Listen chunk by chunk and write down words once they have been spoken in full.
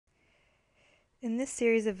In this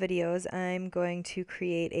series of videos, I'm going to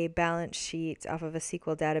create a balance sheet off of a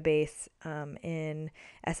SQL database in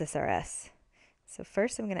SSRS. So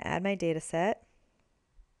first I'm going to add my data set,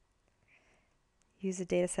 use the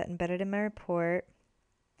data set embedded in my report,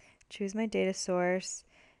 choose my data source,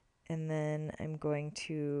 and then I'm going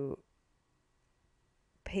to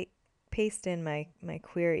paste in my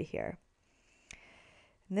query here.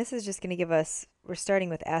 And this is just going to give us, we're starting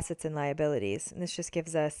with assets and liabilities, and this just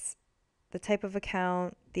gives us the type of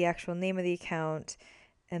account, the actual name of the account,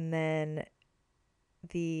 and then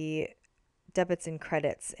the debits and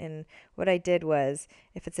credits. And what I did was,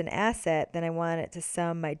 if it's an asset, then I want it to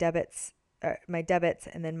sum my debits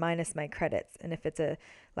and then minus my credits. And if it's a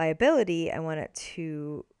liability, I want it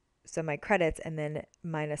to sum my credits and then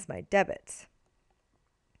minus my debits.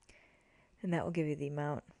 And that will give you the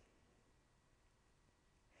amount.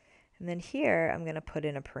 And then here I'm going to put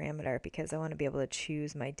in a parameter because I want to be able to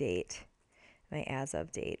choose my date, my as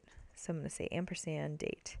of date. So I'm going to say ampersand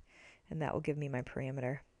date, and that will give me my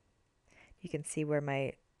parameter. You can see where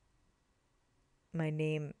my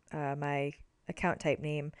name, my account type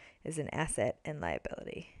name is an asset and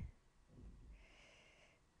liability.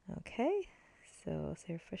 Okay, so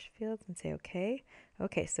say refresh fields and say okay.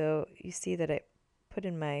 Okay, so you see that I put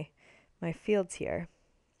in my fields here.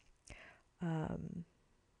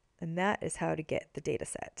 And that is how to get the data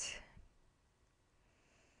set.